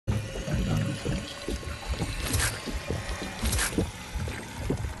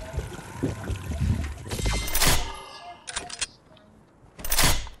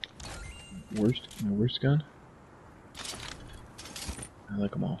worst gun. I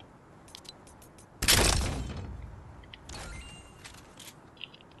like them all.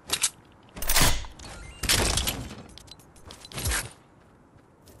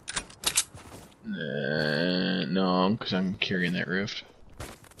 No, because I'm carrying that rift.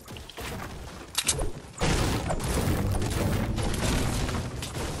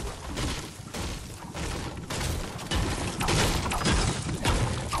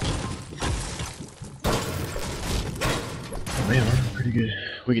 Man, we're pretty good.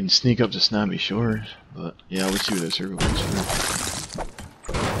 We can sneak up to Snobby Shores, but yeah, we'll see what the circle is for.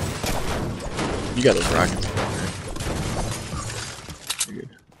 You got those rockets, right? You're good.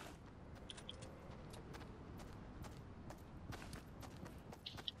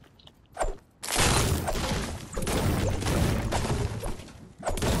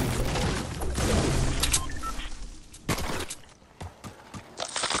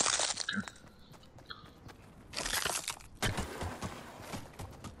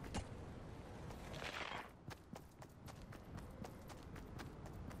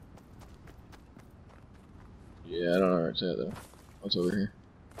 Yeah, I don't know where it's at though. Oh, it's over here.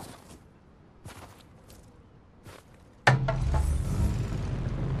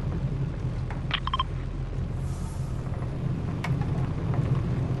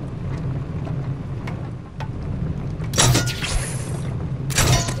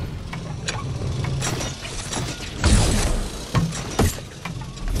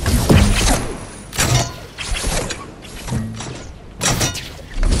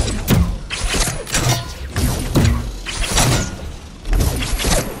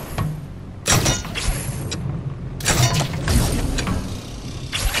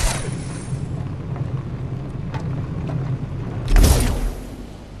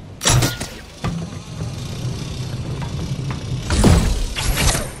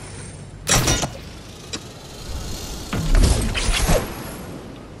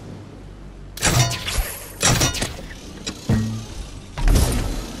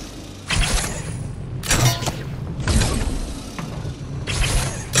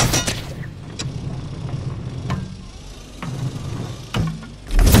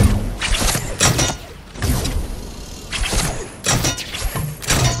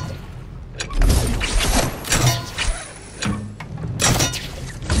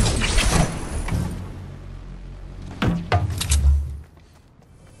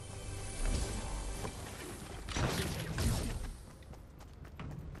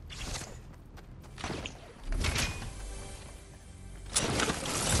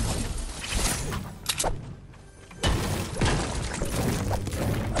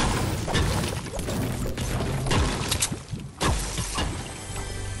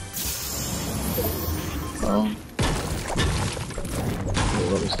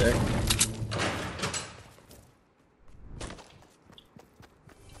 What was that?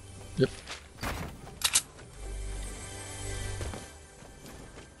 Yep.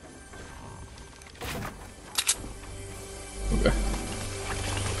 Okay.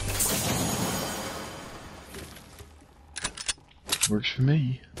 Works for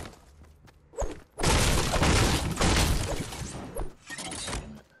me.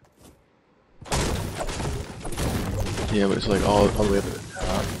 Yeah, but it's like all the way up at the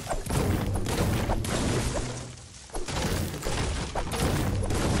top.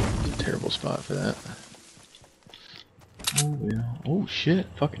 It's a terrible spot for that. Oh yeah. Oh shit.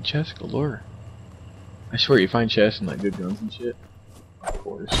 Fucking chest galore. I swear you find chests and like good guns and shit. Of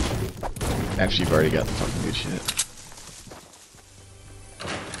course. After you've already got the fucking good shit.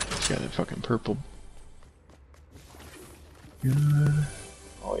 It's got a fucking purple. Good.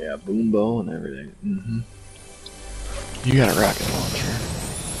 Oh yeah, boom bow and everything. Mm-hmm. You got a rocket launcher.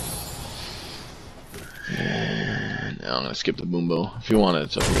 And now I'm gonna skip the boom bow. If you want it,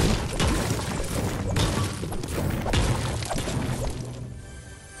 it's up here.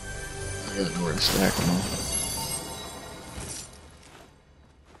 I got nowhere to stack them all.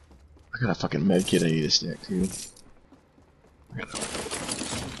 I got a fucking med kit I need to stack too. I got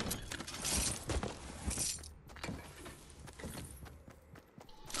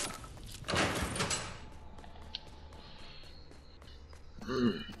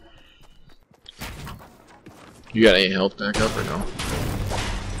You got any health back up or no?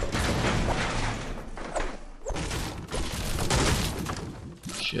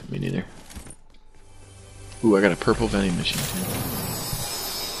 Shit, me neither. Ooh, I got a purple vending machine too.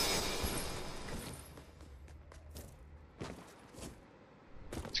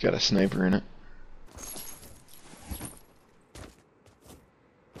 It's got a sniper in it.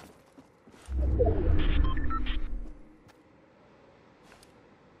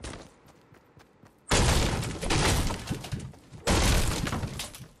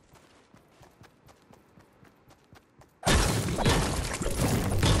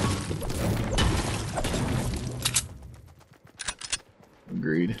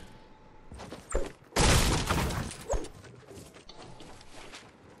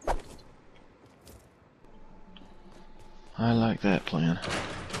 I like that plan.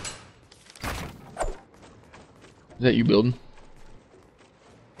 Is that you building?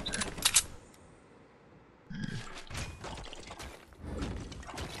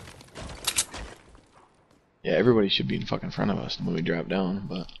 Yeah, everybody should be in fucking front of us when we drop down,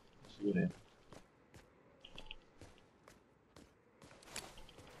 but see what happens.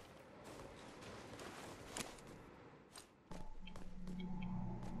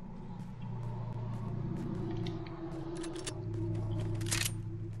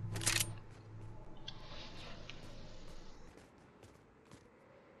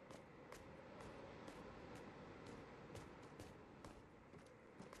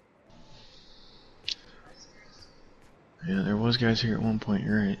 Yeah, there was guys here at one point,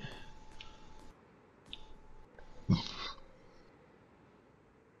 you're right.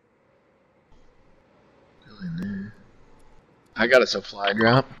 Still in there. I got a supply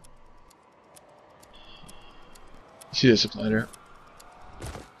drop. See the supply drop?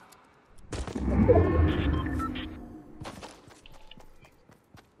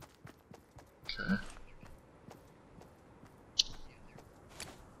 Okay.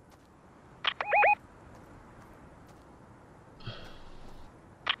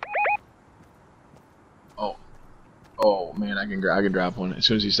 Oh. Oh man, I can drop one. As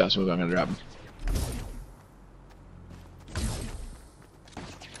soon as he stops moving, I'm gonna drop him.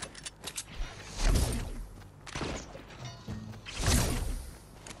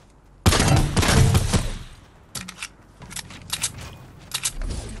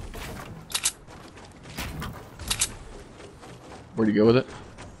 Where'd you go with it?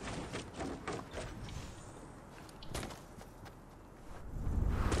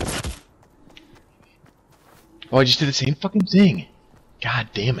 Oh, I just did the same fucking thing. God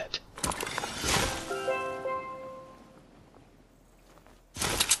damn it.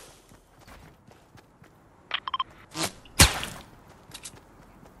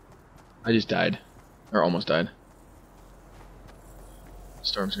 I just died. Or almost died.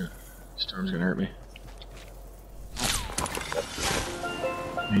 Storm's gonna hurt me.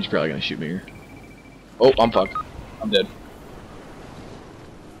 He's probably gonna shoot me here. Oh, I'm fucked. I'm dead.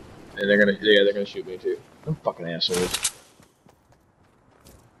 And they're gonna shoot me too. Them fucking assholes.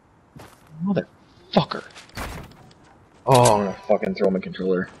 Motherfucker. Oh, I'm gonna fucking throw my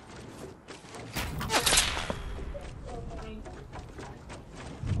controller.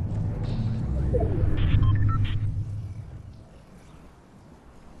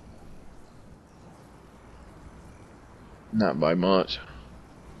 Not by much.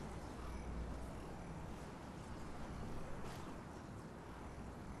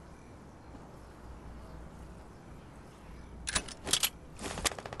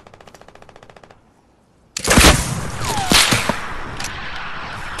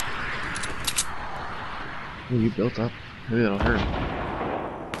 Ooh, you built up. Maybe that'll hurt.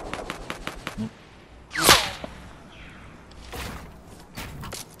 Nope.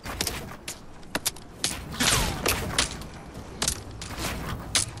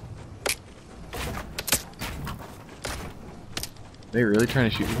 They really trying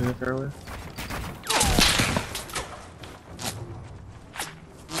to shoot you from the fairway?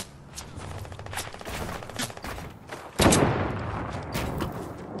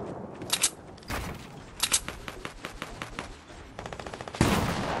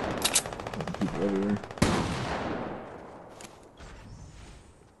 People everywhere.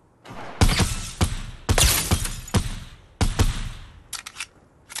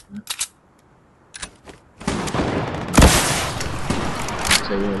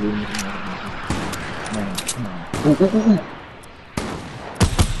 Say we're leaving. Come on. Ooh.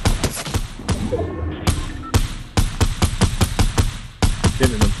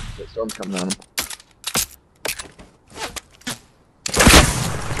 Getting them. That storm's coming on them.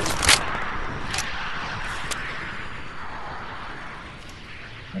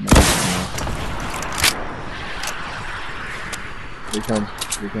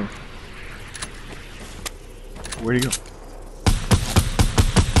 Here he comes. Where'd he go?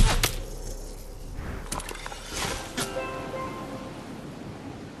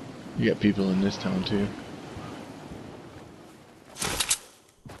 You got people in this town too.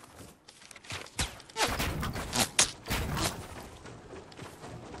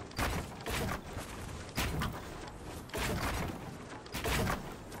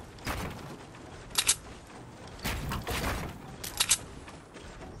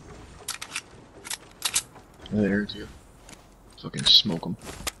 There too. Fucking smoke them.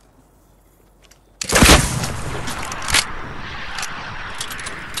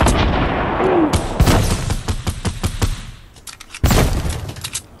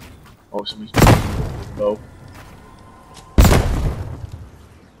 Oh, somebody's low.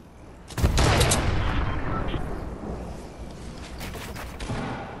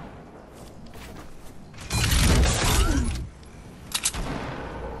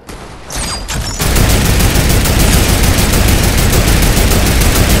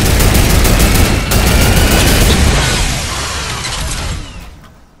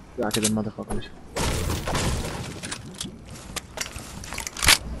 mark of them motherfuckers.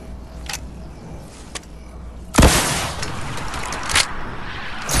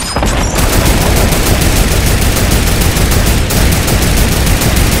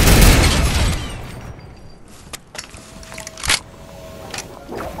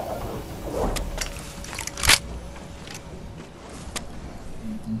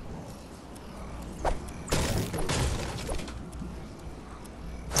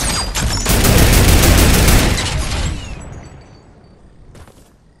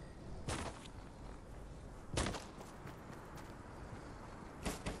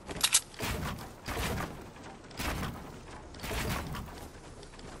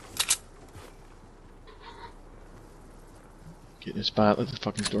 Get in a spot, let the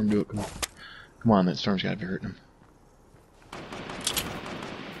fucking storm do it. Come on. Come on, that storm's gotta be hurting him.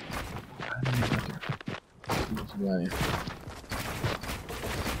 Yeah.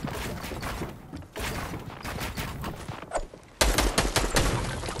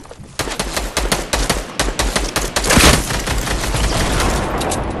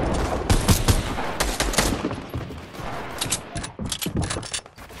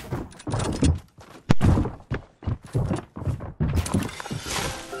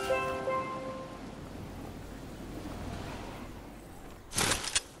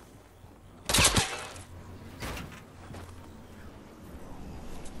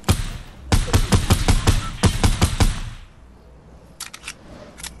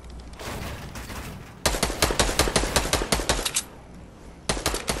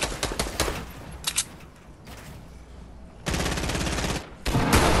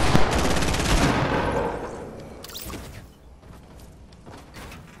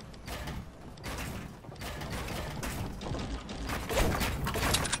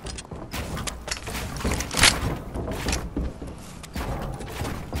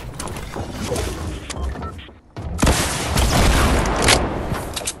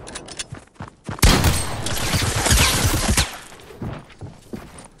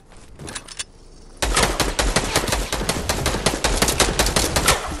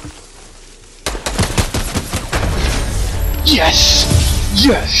 Yes!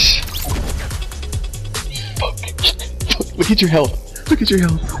 Yes! Fuck. Fuck. Look at your health. Look at your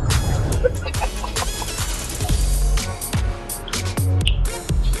health.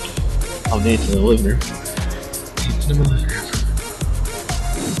 Oh, Nate's in the living room. Nate's in the living room.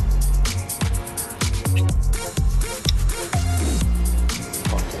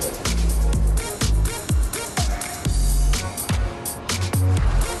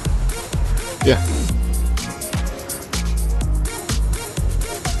 Yeah.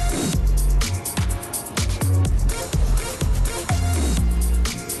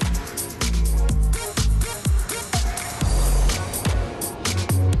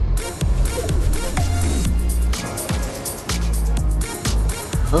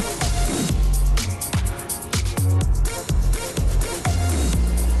 Huh?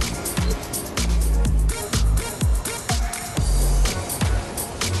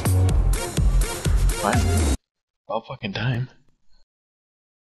 Finally. About fucking time.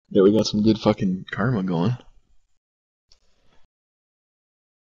 Yeah, we got some good fucking karma going.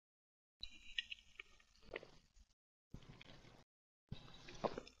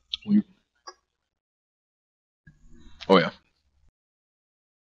 Oh yeah.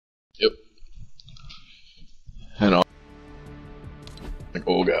 Yep. And all. Like,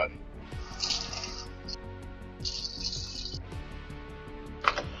 oh god.